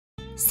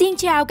Xin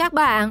chào các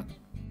bạn!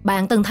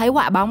 Bạn từng thấy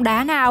quả bóng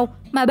đá nào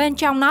mà bên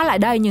trong nó lại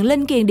đầy những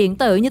linh kiện điện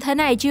tử như thế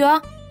này chưa?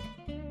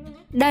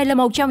 Đây là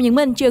một trong những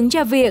minh chứng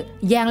cho việc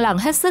gian lận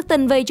hết sức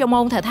tinh vi trong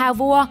môn thể thao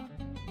vua.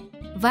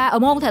 Và ở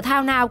môn thể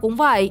thao nào cũng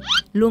vậy,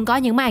 luôn có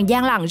những màn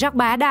gian lận rất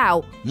bá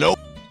đạo.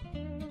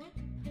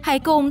 Hãy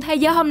cùng thế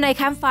giới hôm nay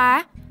khám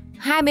phá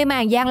 20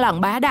 màn gian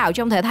lận bá đạo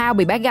trong thể thao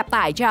bị bắt gặp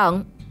tại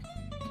trận.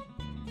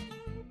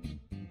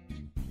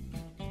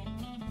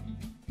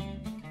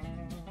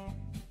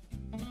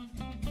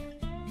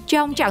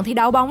 Trong trận thi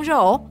đấu bóng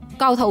rổ,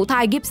 cầu thủ Ty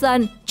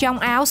Gibson trong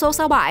áo số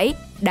 67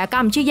 đã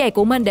cầm chiếc giày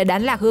của mình để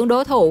đánh lạc hướng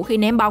đối thủ khi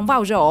ném bóng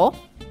vào rổ.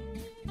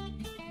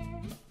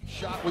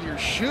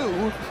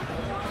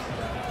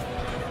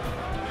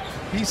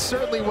 He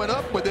certainly went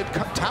up with it.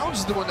 Towns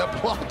doing the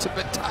block to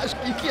Vintage.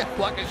 You can't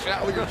block a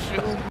shot with your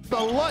shoe. The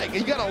leg,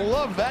 you gotta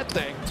love that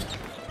thing.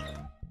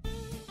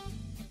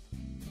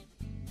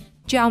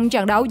 Trong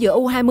trận đấu giữa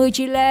U20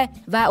 Chile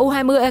và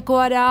U20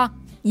 Ecuador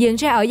diễn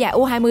ra ở giải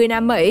U20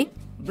 Nam Mỹ,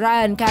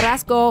 Brian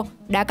Carrasco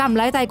đã cầm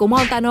lấy tay của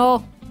Montano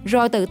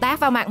rồi tự tát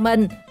vào mặt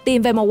mình,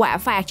 tìm về một quả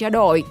phạt cho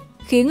đội,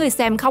 khiến người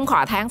xem không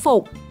khỏi thán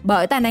phục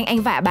bởi tài năng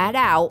ăn vạ bá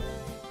đạo.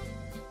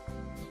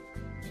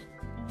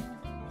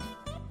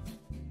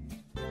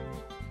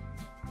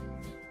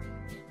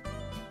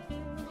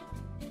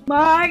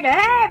 Mời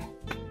đẹp!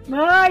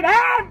 Mời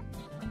đẹp!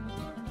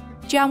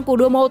 Trong cuộc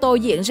đua mô tô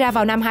diễn ra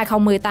vào năm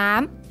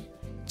 2018,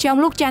 trong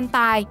lúc tranh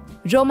tài,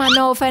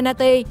 Romano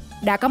Fenati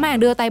đã có màn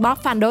đưa tay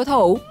bóp phanh đối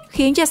thủ,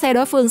 khiến cho xe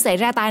đối phương xảy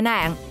ra tai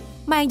nạn.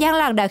 Màn gian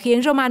lận đã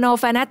khiến Romano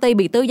Fenati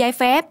bị tước giấy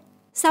phép,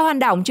 sau hành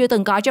động chưa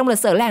từng có trong lịch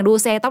sử làng đua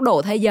xe tốc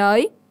độ thế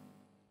giới.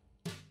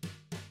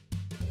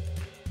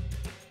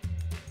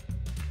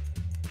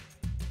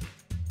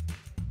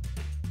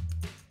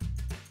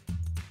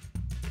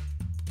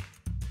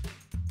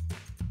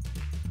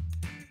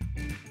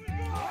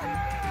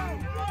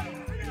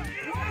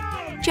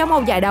 Trong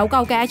một giải đấu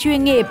câu cá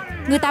chuyên nghiệp,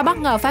 người ta bất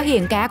ngờ phát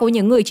hiện cá của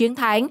những người chiến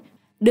thắng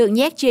được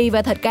nhét chi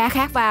và thịt cá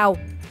khác vào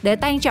để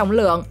tăng trọng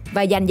lượng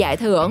và giành giải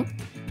thưởng.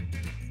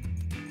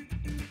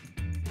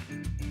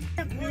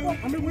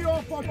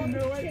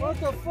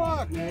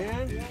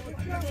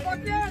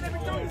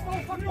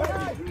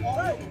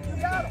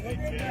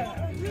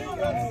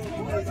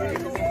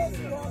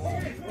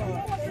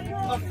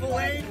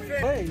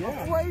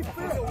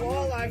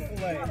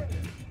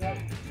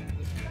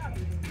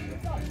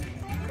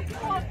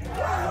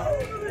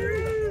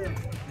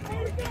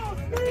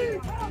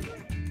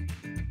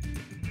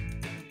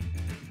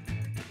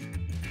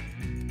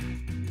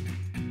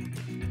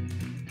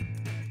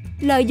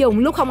 Lợi dụng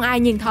lúc không ai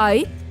nhìn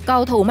thấy,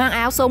 cầu thủ mang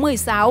áo số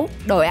 16,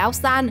 đội áo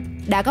xanh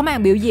đã có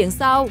màn biểu diễn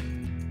show.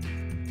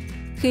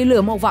 Khi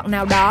lựa một vật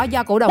nào đó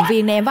do cổ động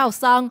viên ném vào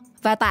sân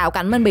và tạo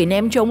cảnh mình bị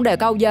ném trúng để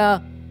câu giờ,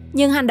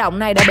 nhưng hành động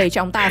này đã bị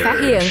trọng tài phát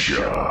hiện.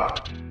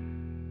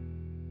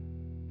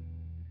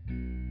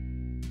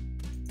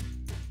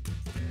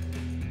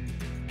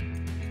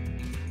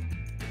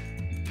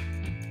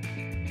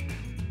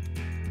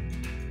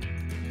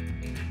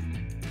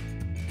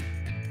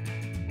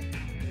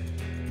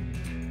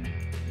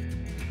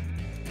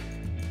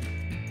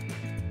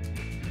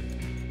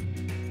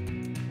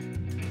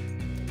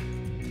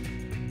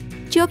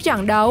 Trước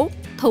trận đấu,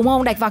 thủ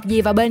môn đặt vật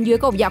gì vào bên dưới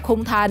cột dọc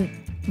khung thành.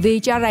 Vì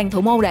cho rằng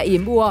thủ môn đã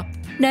yểm bùa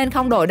nên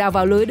không đội đầu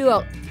vào lưới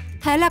được.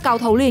 Thế là cầu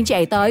thủ liền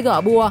chạy tới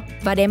gỡ bùa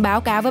và đem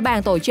báo cáo với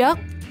ban tổ chức.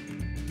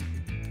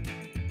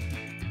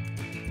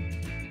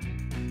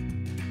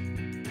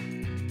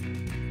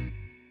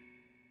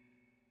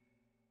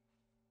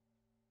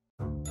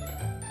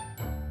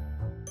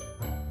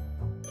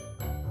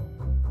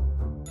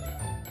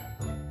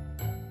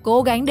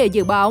 Cố gắng để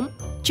giữ bóng,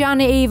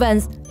 Johnny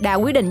Evans đã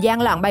quyết định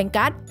gian lận bằng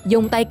cách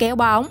dùng tay kéo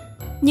bóng.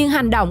 Nhưng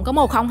hành động có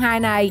 102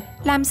 này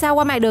làm sao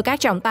qua mặt được các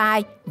trọng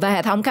tài và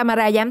hệ thống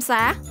camera giám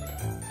sát.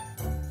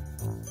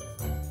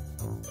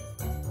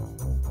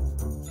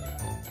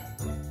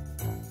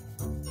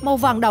 Một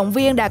vận động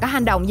viên đã có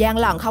hành động gian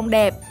lận không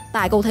đẹp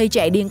tại cuộc thi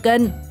chạy điền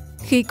kinh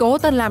khi cố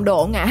tình làm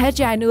đổ ngã hết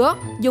chai nước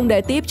dùng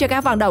để tiếp cho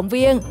các vận động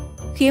viên,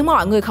 khiến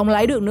mọi người không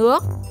lấy được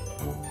nước.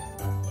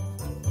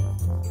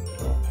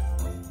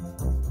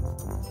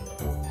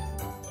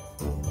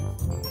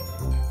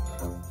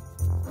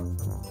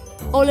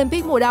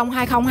 Olympic mùa đông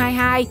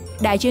 2022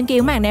 đã chứng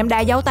kiến màn ném đá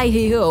dấu tay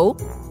hy hữu.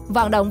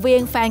 Vận động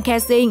viên Fan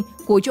Kexing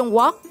của Trung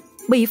Quốc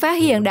bị phát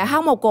hiện đã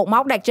hất một cột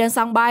mốc đặt trên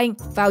sân bay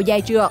vào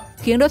dây trượt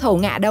khiến đối thủ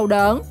ngã đau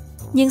đớn.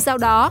 Nhưng sau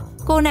đó,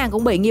 cô nàng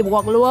cũng bị nghiệp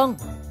quật luôn.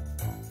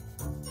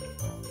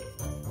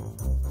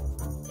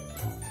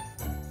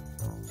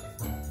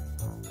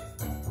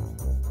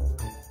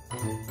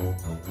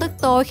 Tức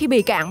tối khi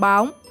bị cản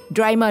bóng,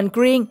 Draymond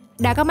Green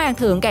đã có màn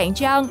thưởng cản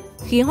chân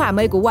khiến họa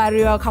mi của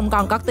Warrior không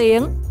còn cất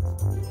tiếng.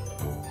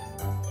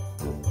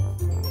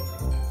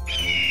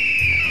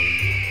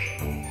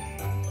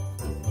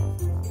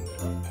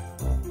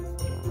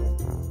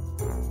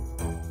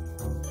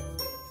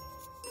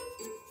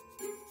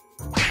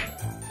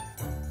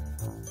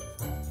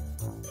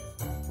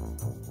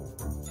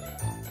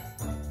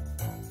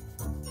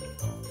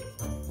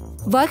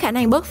 Với khả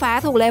năng bứt phá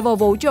thuộc level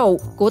vũ trụ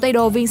của tay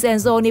đô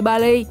Vincenzo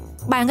Nibali,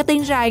 bạn có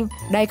tin rằng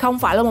đây không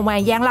phải là một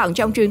màn gian lận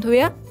trong truyền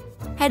thuyết?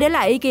 Hãy để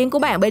lại ý kiến của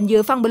bạn bên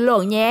dưới phần bình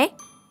luận nhé!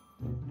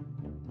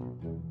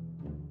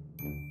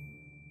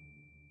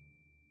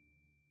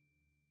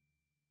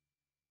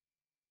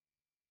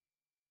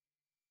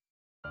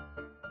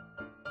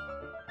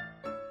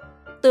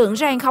 Tưởng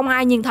rằng không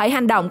ai nhìn thấy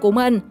hành động của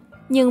mình,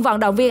 nhưng vận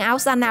động viên áo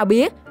xanh nào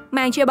biết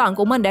màn chơi bẩn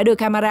của mình đã được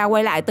camera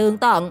quay lại tường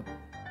tận.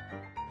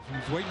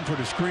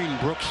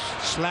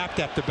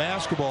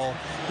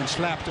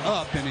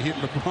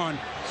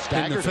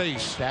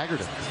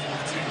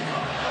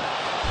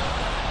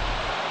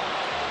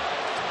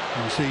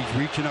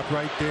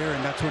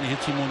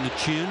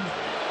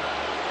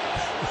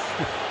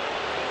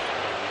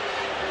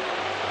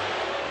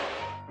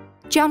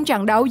 Trong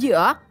trận đấu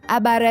giữa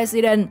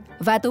Aparecidense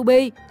và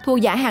Tupi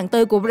thuộc giải hạng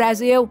tư của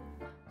Brazil,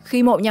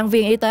 khi một nhân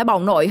viên y tế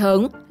bỗng nổi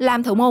hứng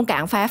làm thủ môn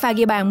cản phá pha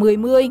ghi bàn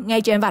 10-10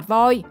 ngay trên vạch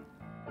vôi.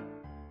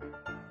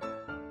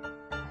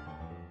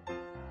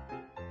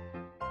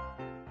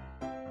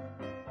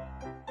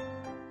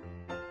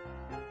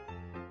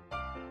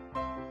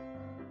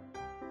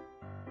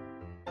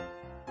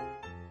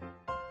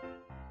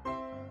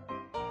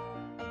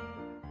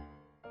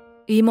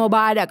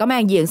 Immobile đã có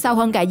màn diễn sâu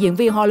hơn cả diễn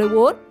viên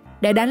Hollywood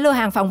để đánh lừa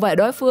hàng phòng vệ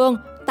đối phương,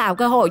 tạo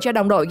cơ hội cho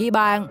đồng đội ghi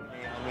bàn.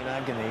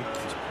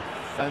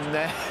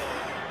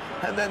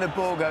 And then the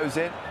ball goes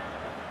in.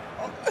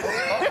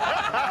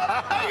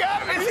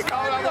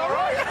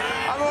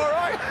 I'm all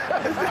right.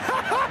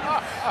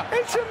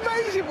 It's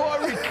amazing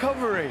what a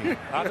recovery.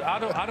 I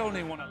don't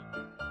even want to.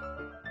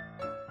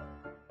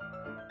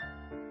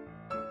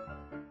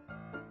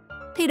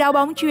 Thi đấu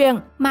bóng chuyền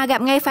mà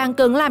gặp ngay phan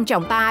cứng làm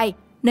trọng tài,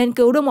 nên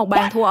cứu được một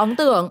bàn thua ấn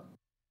tượng.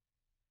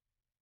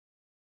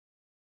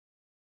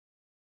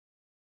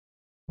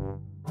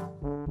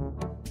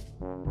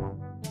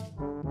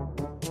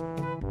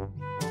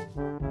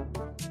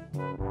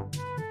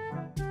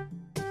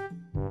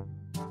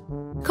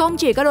 Không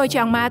chỉ có đôi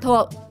chân ma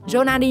thuật,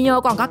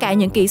 Ronaldinho còn có cả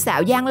những kỹ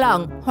xảo gian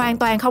lận, hoàn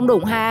toàn không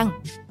đụng hàng.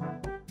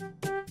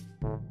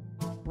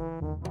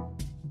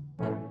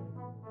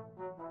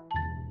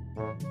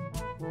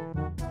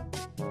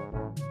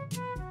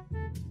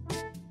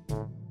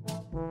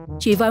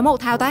 Chỉ với một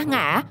thao tác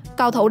ngã,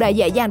 cầu thủ đã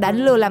dễ dàng đánh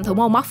lừa làm thủ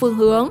môn mất phương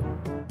hướng.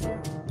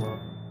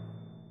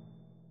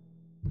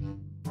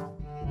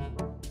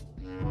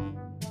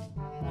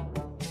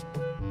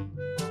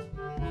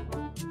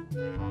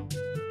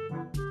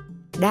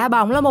 Đá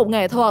bóng là một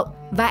nghệ thuật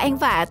và ăn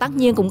vạ tất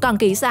nhiên cũng cần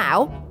kỹ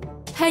xảo.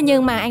 Thế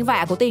nhưng màn ăn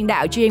vạ của tiền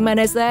đạo Jean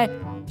Menezes,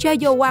 cho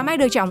dù qua mắt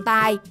được trọng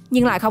tài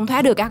nhưng lại không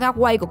thoát được các góc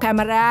quay của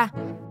camera.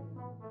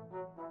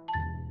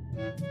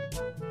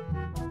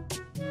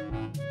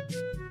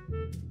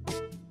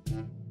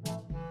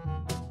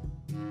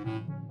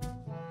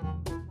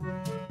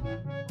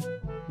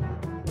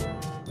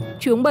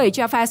 Chuẩn bị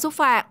cho pha xuất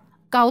phạt,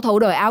 cầu thủ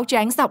đội áo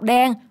trắng sọc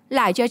đen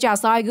lại cho trò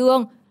soi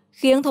gương,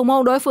 khiến thủ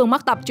môn đối phương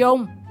mất tập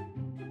trung.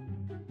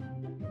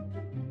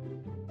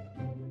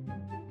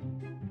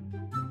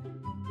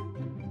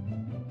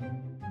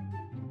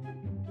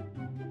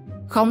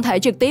 Không thể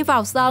trực tiếp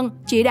vào sân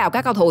chỉ đạo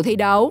các cầu thủ thi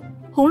đấu,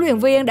 huấn luyện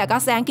viên đã có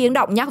sáng kiến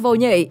độc nhất vô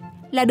nhị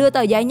là đưa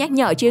tờ giấy nhắc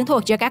nhở chiến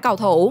thuật cho các cầu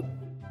thủ.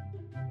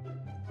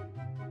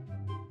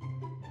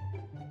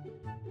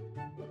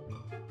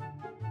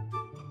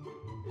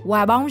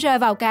 Quả bóng rơi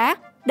vào cát,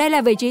 đây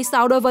là vị trí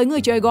xấu đối với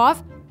người chơi golf.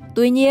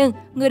 Tuy nhiên,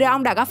 người đàn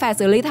ông đã có pha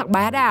xử lý thật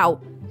bá đạo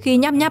khi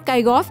nhấp nháp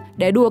cây golf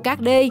để đua cát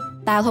đi,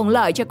 tạo thuận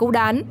lợi cho cú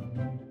đánh.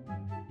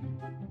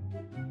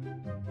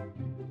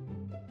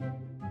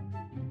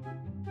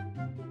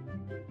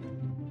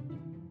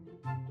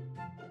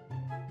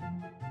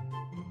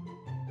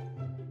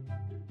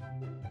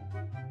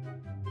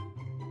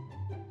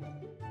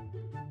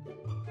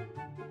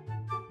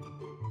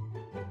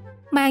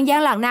 Màn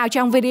gian lận nào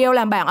trong video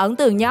làm bạn ấn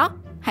tượng nhất?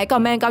 Hãy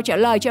comment câu trả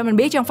lời cho mình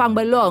biết trong phần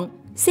bình luận.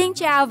 Xin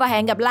chào và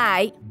hẹn gặp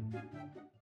lại!